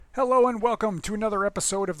Hello and welcome to another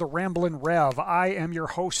episode of the Rambling Rev. I am your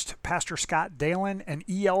host, Pastor Scott Dalen, an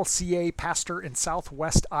ELCA pastor in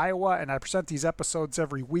Southwest Iowa, and I present these episodes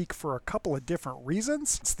every week for a couple of different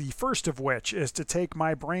reasons. The first of which is to take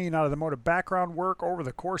my brain out of the mode of background work over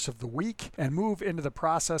the course of the week and move into the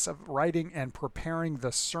process of writing and preparing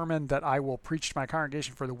the sermon that I will preach to my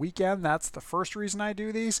congregation for the weekend. That's the first reason I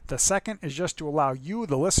do these. The second is just to allow you,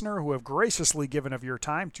 the listener, who have graciously given of your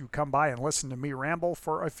time to come by and listen to me ramble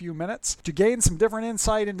for a few minutes to gain some different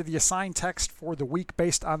insight into the assigned text for the week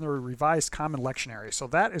based on the Revised Common Lectionary. So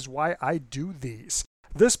that is why I do these.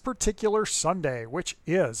 This particular Sunday, which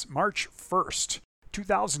is March 1st,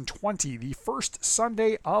 2020, the first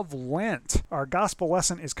Sunday of Lent. Our gospel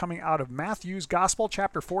lesson is coming out of Matthew's Gospel,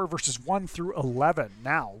 chapter 4, verses 1 through 11.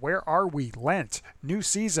 Now, where are we? Lent, new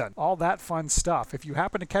season, all that fun stuff. If you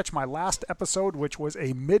happen to catch my last episode, which was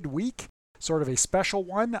a midweek, sort of a special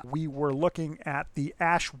one, we were looking at the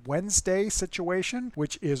Ash Wednesday situation,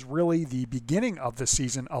 which is really the beginning of the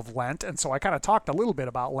season of Lent. And so I kind of talked a little bit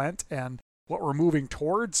about Lent and what we're moving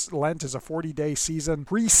towards. Lent is a 40-day season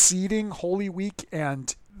preceding Holy Week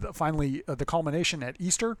and finally the culmination at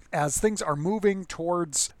Easter, as things are moving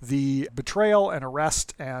towards the betrayal and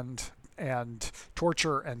arrest and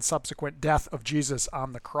torture and subsequent death of Jesus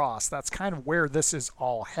on the cross. That's kind of where this is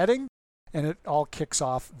all heading. And it all kicks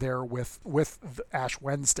off there with the Ash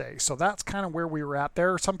Wednesday. So that's kind of where we were at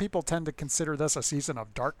there. Some people tend to consider this a season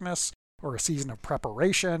of darkness or a season of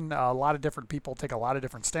preparation. A lot of different people take a lot of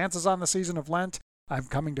different stances on the season of Lent. I'm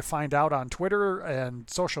coming to find out on Twitter and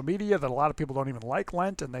social media that a lot of people don't even like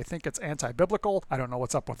Lent and they think it's anti-biblical. I don't know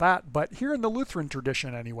what's up with that. But here in the Lutheran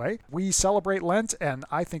tradition anyway, we celebrate Lent, and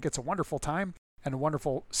I think it's a wonderful time and a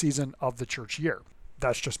wonderful season of the church year.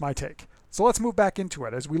 That's just my take. So let's move back into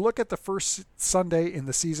it. As we look at the first Sunday in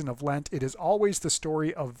the season of Lent, it is always the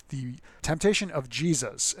story of the temptation of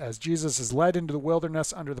Jesus. As Jesus is led into the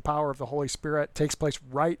wilderness under the power of the Holy Spirit, it takes place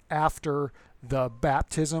right after the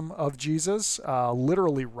baptism of Jesus,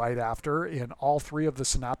 literally right after in all three of the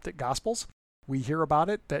synoptic gospels. We hear about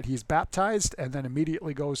it, that he's baptized and then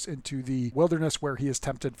immediately goes into the wilderness where he is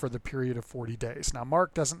tempted for the period of 40 days. Now,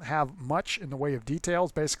 Mark doesn't have much in the way of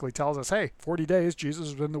details, basically tells us, hey, 40 days,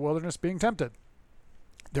 Jesus was in the wilderness being tempted.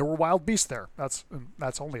 There were wild beasts there. That's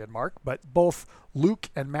only in Mark, but both Luke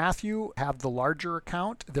and Matthew have the larger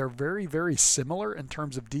account. They're very, very similar in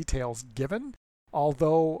terms of details given,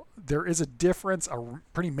 although there is a difference, a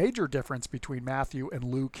pretty major difference between Matthew and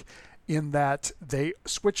Luke in that they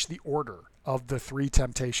switch the order of the three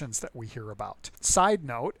temptations that we hear about. Side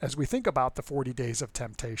note, as we think about the 40 days of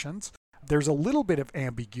temptations, there's a little bit of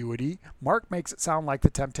ambiguity. Mark makes it sound like the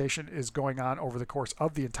temptation is going on over the course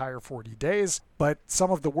of the entire 40 days, but some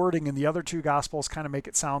of the wording in the other two gospels kind of make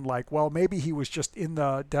it sound like, well, maybe he was just in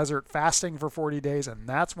the desert fasting for 40 days and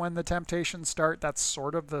that's when the temptations start. That's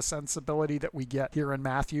sort of the sensibility that we get here in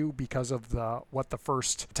Matthew because of what the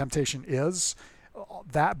first temptation is.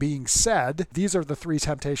 That being said, these are the three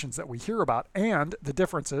temptations that we hear about, and the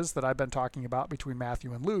differences that I've been talking about between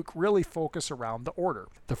Matthew and Luke really focus around the order.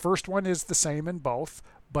 The first one is the same in both,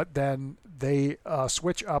 but then they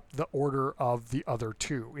switch up the order of the other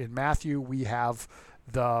two. In Matthew, we have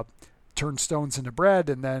the turn stones into bread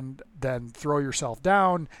and then throw yourself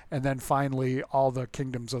down, and then finally all the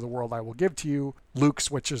kingdoms of the world I will give to you. Luke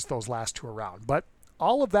switches those last two around. But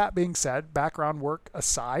all of that being said, background work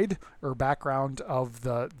aside, or background of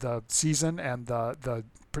the season and the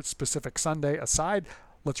specific Sunday aside,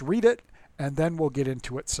 let's read it and then we'll get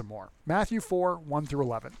into it some more. Matthew 4, 1 through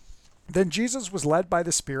 11. Then Jesus was led by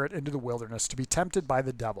the Spirit into the wilderness to be tempted by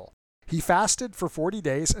the devil. He fasted for 40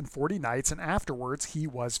 days and 40 nights, and afterwards he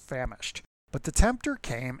was famished. But the tempter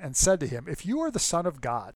came and said to him, "If you are the Son of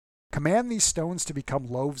God, command these stones to become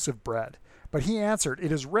loaves of bread." But he answered,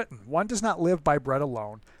 "It is written, one does not live by bread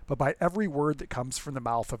alone, but by every word that comes from the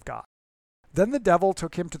mouth of God." Then the devil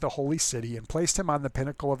took him to the holy city and placed him on the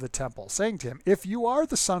pinnacle of the temple, saying to him, "If you are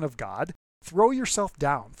the Son of God, throw yourself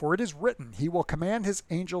down, for it is written, he will command his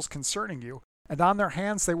angels concerning you, and on their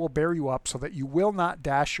hands they will bear you up, so that you will not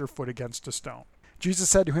dash your foot against a stone." Jesus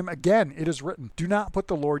said to him, "Again, it is written, do not put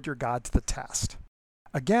the Lord your God to the test."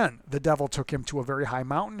 Again, the devil took him to a very high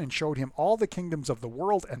mountain and showed him all the kingdoms of the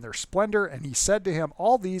world and their splendor. And he said to him,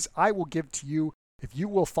 "All these I will give to you if you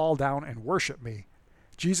will fall down and worship me."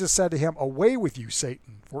 Jesus said to him, "Away with you,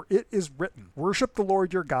 Satan, for it is written, worship the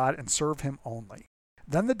Lord your God and serve him only."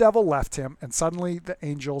 Then the devil left him, and suddenly the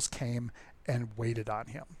angels came and waited on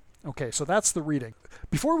him. Okay, so that's the reading.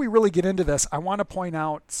 Before we really get into this, I want to point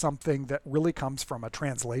out something that really comes from a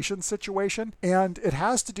translation situation, and it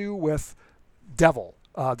has to do with devil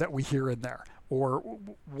that we hear in there. Or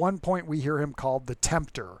one point we hear him called the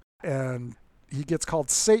tempter, and he gets called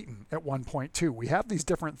Satan at one point too. We have these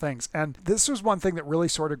different things. And this was one thing that really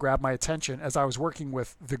sort of grabbed my attention as I was working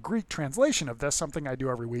with the Greek translation of this, something I do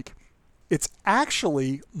every week. It's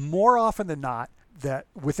actually more often than not that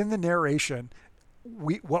within the narration,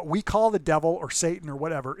 what we call the devil or Satan or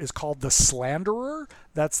whatever is called the slanderer.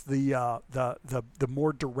 That's the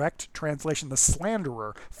more direct translation, the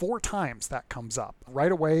slanderer. 4 times that comes up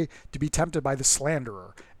right away, to be tempted by the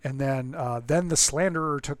slanderer. And then the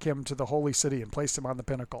slanderer took him to the holy city and placed him on the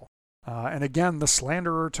pinnacle. And again, the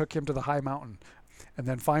slanderer took him to the high mountain. And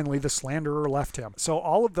then finally, the slanderer left him. So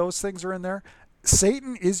all of those things are in there.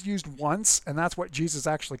 Satan is used once, and that's what Jesus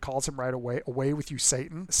actually calls him right away. Away with you,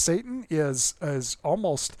 Satan. Satan is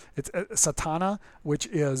almost, it's satana, which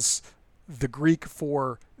is the Greek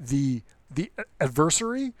for the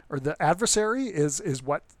adversary, or the adversary is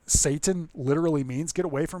what Satan literally means. Get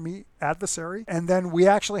away from me, adversary. And then we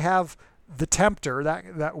actually have the tempter,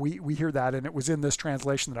 that we hear that, and it was in this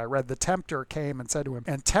translation that I read. The tempter came and said to him.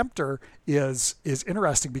 And tempter is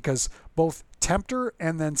interesting because both tempter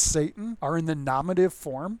and then Satan are in the nominative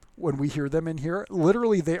form when we hear them in here.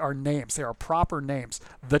 Literally, they are names. They are proper names.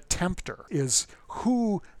 The tempter is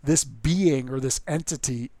who this being or this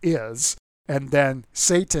entity is. And then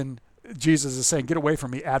Satan, Jesus is saying, get away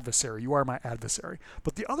from me, adversary. You are my adversary.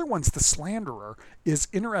 But the other one's the slanderer is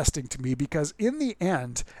interesting to me because in the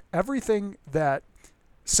end, everything that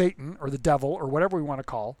Satan or the devil or whatever we want to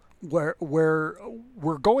call, where we're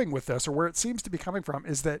going with this, or where it seems to be coming from,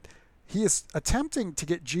 is that he is attempting to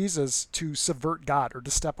get Jesus to subvert God or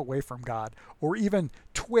to step away from God, or even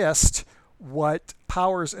twist what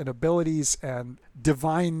powers and abilities and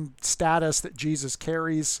divine status that Jesus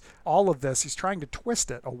carries. All of this, he's trying to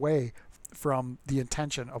twist it away from the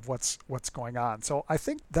intention of what's going on. So I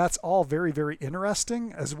think that's all very, very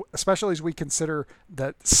interesting, especially as we consider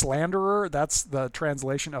that slanderer, that's the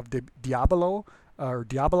translation of diabolo, or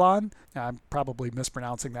diabolon. I'm probably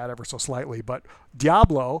mispronouncing that ever so slightly, but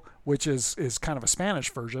Diablo, which is kind of a Spanish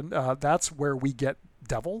version, that's where we get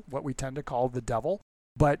devil, what we tend to call the devil.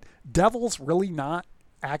 But devil's really not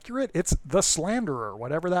accurate. It's the slanderer,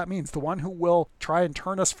 whatever that means, the one who will try and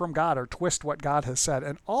turn us from God or twist what God has said.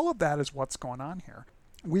 And all of that is what's going on here.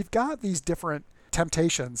 We've got these different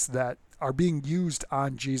temptations that are being used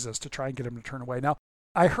on Jesus to try and get him to turn away. Now,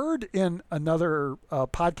 I heard in another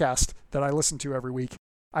podcast that I listen to every week,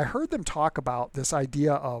 I heard them talk about this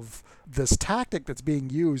idea of this tactic that's being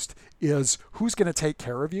used is who's going to take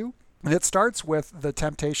care of you. And it starts with the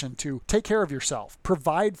temptation to take care of yourself,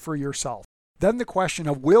 provide for yourself. Then the question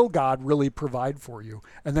of, will God really provide for you?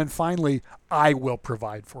 And then finally, I will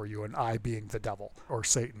provide for you, and I being the devil or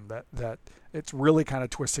Satan, that it's really kind of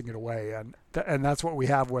twisting it away. And that's what we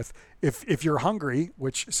have with, if you're hungry,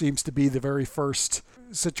 which seems to be the very first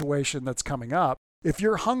situation that's coming up, if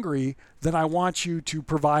you're hungry, then I want you to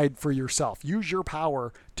provide for yourself. Use your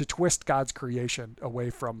power to twist God's creation away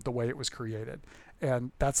from the way it was created.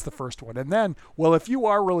 And that's the first one. And then, well, if you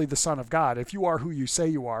are really the Son of God, if you are who you say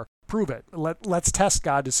you are, prove it. Let's test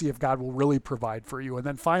God to see if God will really provide for you. And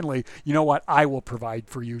then finally, you know what? I will provide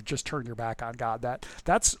for you. Just turn your back on God.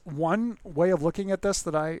 That's one way of looking at this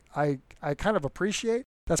that I kind of appreciate.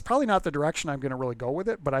 That's probably not the direction I'm going to really go with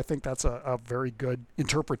it, but I think that's a very good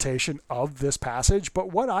interpretation of this passage.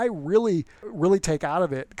 But what I really, really take out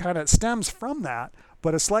of it kind of stems from that,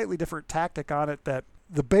 but a slightly different tactic on it, that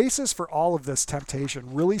the basis for all of this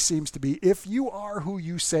temptation really seems to be, if you are who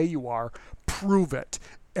you say you are, prove it.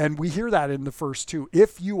 And we hear that in the first two.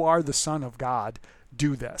 If you are the Son of God,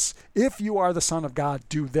 do this. If you are the Son of God,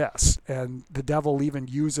 do this. And the devil even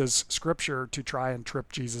uses scripture to try and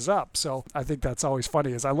trip Jesus up. So I think that's always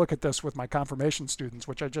funny. As I look at this with my confirmation students,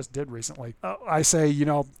 which I just did recently, I say,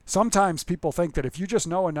 sometimes people think that if you just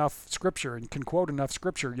know enough scripture and can quote enough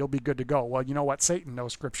scripture, you'll be good to go. Well, you know what? Satan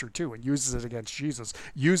knows scripture too and uses it against Jesus,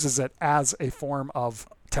 uses it as a form of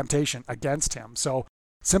temptation against him. So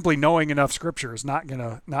simply knowing enough scripture is not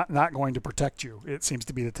going to protect you. It seems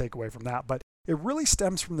to be the takeaway from that. But it really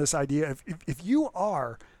stems from this idea of, if you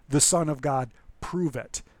are the Son of God, prove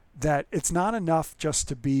it. That it's not enough just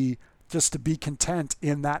to be content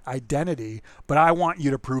in that identity, but I want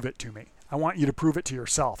you to prove it to me. I want you to prove it to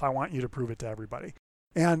yourself. I want you to prove it to everybody.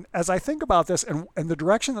 And as I think about this, and the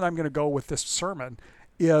direction that I'm going to go with this sermon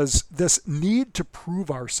is this need to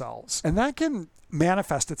prove ourselves. And that can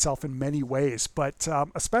manifest itself in many ways, but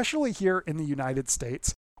especially here in the United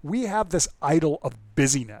States, we have this idol of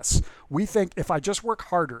busyness. We think, if I just work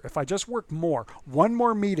harder, if I just work more, one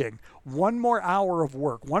more meeting, one more hour of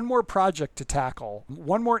work, one more project to tackle,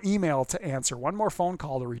 one more email to answer, one more phone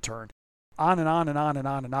call to return, on and on and on and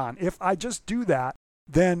on and on. If I just do that,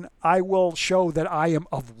 then I will show that I am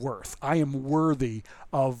of worth. I am worthy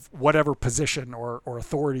of whatever position or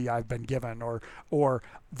authority I've been given, or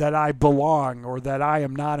that I belong, or that I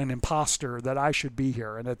am not an imposter, that I should be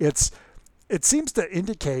here. And it seems to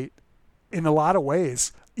indicate in a lot of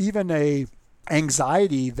ways even a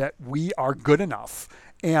anxiety that we are good enough,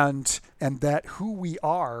 and that who we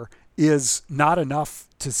are is not enough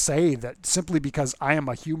to say that simply because I am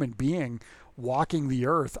a human being walking the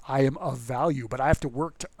earth, I am of value, but I have to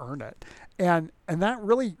work to earn it. And that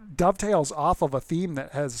really dovetails off of a theme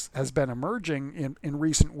that has been emerging in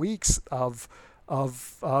recent weeks of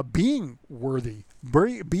being worthy,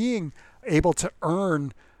 being able to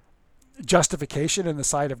earn justification in the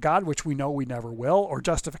sight of God, which we know we never will, or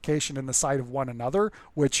justification in the sight of one another,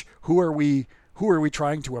 which who are we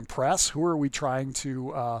trying to impress? Who are we trying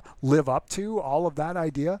to live up to? All of that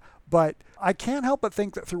idea. But I can't help but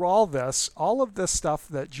think that through all of this stuff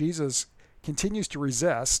that Jesus continues to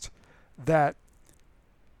resist, that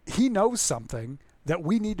he knows something that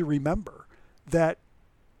we need to remember, that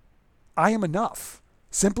I am enough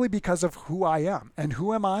simply because of who I am. And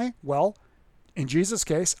who am I? Well, in Jesus'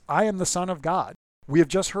 case, I am the Son of God. We have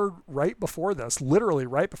just heard right before this, literally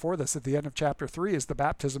right before this, at the end of chapter 3, is the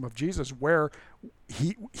baptism of Jesus, where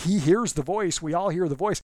he hears the voice. We all hear the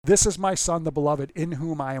voice. This is my Son, the beloved, in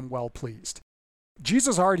whom I am well pleased.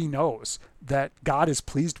 Jesus already knows that God is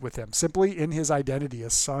pleased with him, simply in his identity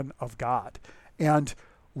as Son of God. And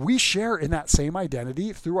we share in that same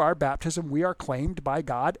identity. Through our baptism, we are claimed by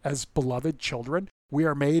God as beloved children. We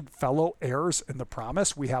are made fellow heirs in the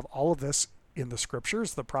promise. We have all of this in the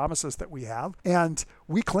scriptures, the promises that we have. And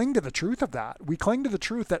we cling to the truth of that. We cling to the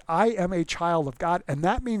truth that I am a child of God. And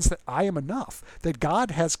that means that I am enough, that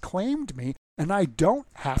God has claimed me, and I don't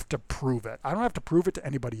have to prove it. I don't have to prove it to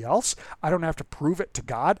anybody else. I don't have to prove it to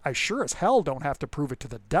God. I sure as hell don't have to prove it to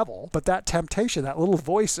the devil. But that temptation, that little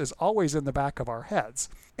voice, is always in the back of our heads.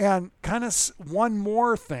 And kind of one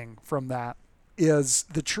more thing from that is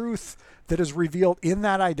the truth that is revealed in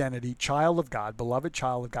that identity, child of God, beloved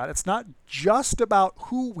child of God. It's not just about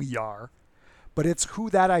who we are, but it's who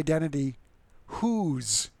that identity,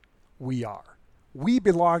 whose we are. We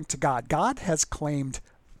belong to God. God has claimed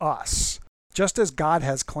us, just as God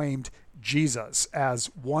has claimed Jesus as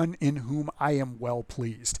one in whom I am well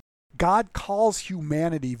pleased. God calls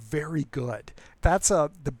humanity very good. That's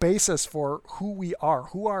the basis for who we are,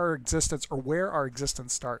 who our existence, or where our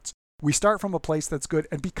existence starts. We start from a place that's good,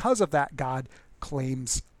 and because of that, God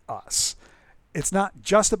claims us. It's not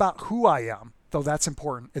just about who I am, though that's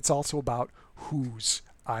important. It's also about whose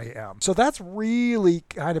I am. So that's really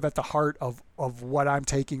kind of at the heart of what I'm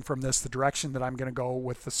taking from this, the direction that I'm going to go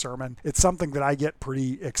with the sermon. It's something that I get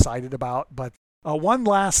pretty excited about. But one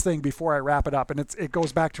last thing before I wrap it up, and it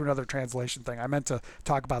goes back to another translation thing. I meant to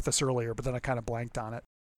talk about this earlier, but then I kind of blanked on it.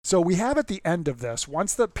 So we have at the end of this,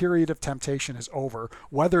 once the period of temptation is over,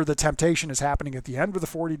 whether the temptation is happening at the end of the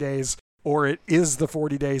 40 days or it is the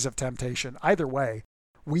 40 days of temptation, either way,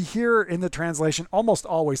 we hear in the translation almost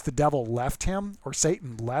always the devil left him, or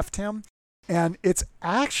Satan left him. And it's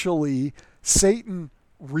actually Satan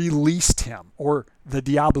released him, or the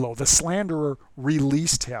Diablo, the slanderer,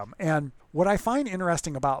 released him. And what I find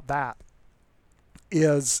interesting about that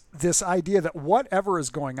is this idea that whatever is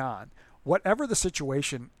going on, whatever the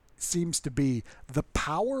situation seems to be, the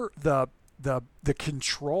power, the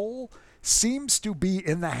control seems to be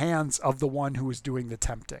in the hands of the one who is doing the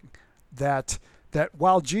tempting. That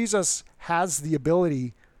while Jesus has the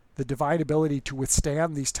ability, the divine ability to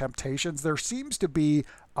withstand these temptations, there seems to be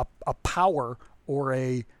a power or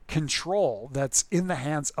a control that's in the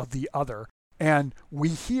hands of the other. And we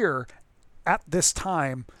hear at this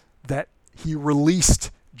time that he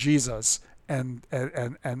released Jesus and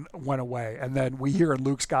went away. And then we hear in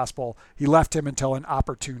Luke's gospel, he left him until an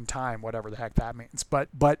opportune time, whatever the heck that means. But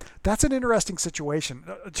that's an interesting situation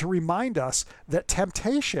to remind us that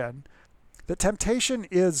temptation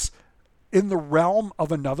is in the realm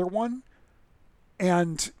of another one.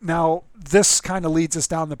 And now this kind of leads us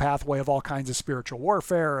down the pathway of all kinds of spiritual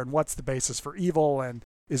warfare and what's the basis for evil, and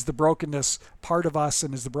is the brokenness part of us,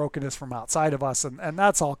 and is the brokenness from outside of us, and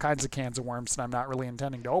that's all kinds of cans of worms that I'm not really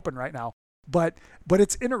intending to open right now. But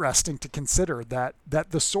it's interesting to consider that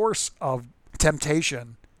the source of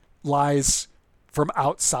temptation lies from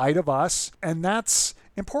outside of us, and that's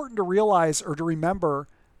important to realize or to remember,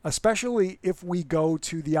 especially if we go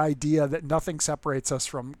to the idea that nothing separates us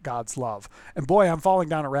from God's love. And boy, I'm falling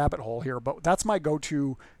down a rabbit hole here, but that's my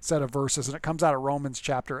go-to set of verses, and it comes out of Romans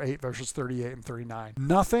chapter 8, verses 38 and 39.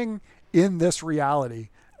 Nothing in this reality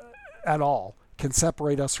at all can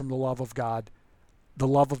separate us from the love of God the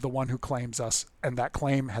love of the one who claims us, and that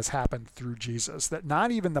claim has happened through Jesus, that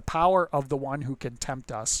not even the power of the one who can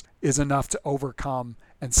tempt us is enough to overcome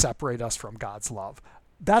and separate us from God's love.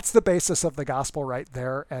 That's the basis of the gospel right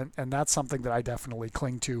there, and that's something that I definitely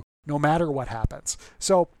cling to no matter what happens.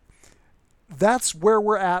 So that's where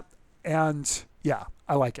we're at, and yeah,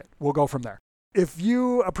 I like it. We'll go from there. If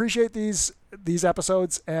you appreciate these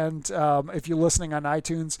episodes, and if you're listening on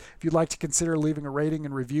iTunes, if you'd like to consider leaving a rating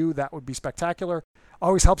and review, that would be spectacular.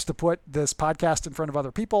 Always helps to put this podcast in front of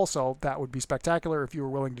other people, so that would be spectacular if you were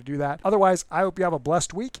willing to do that. Otherwise, I hope you have a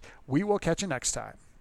blessed week. We will catch you next time.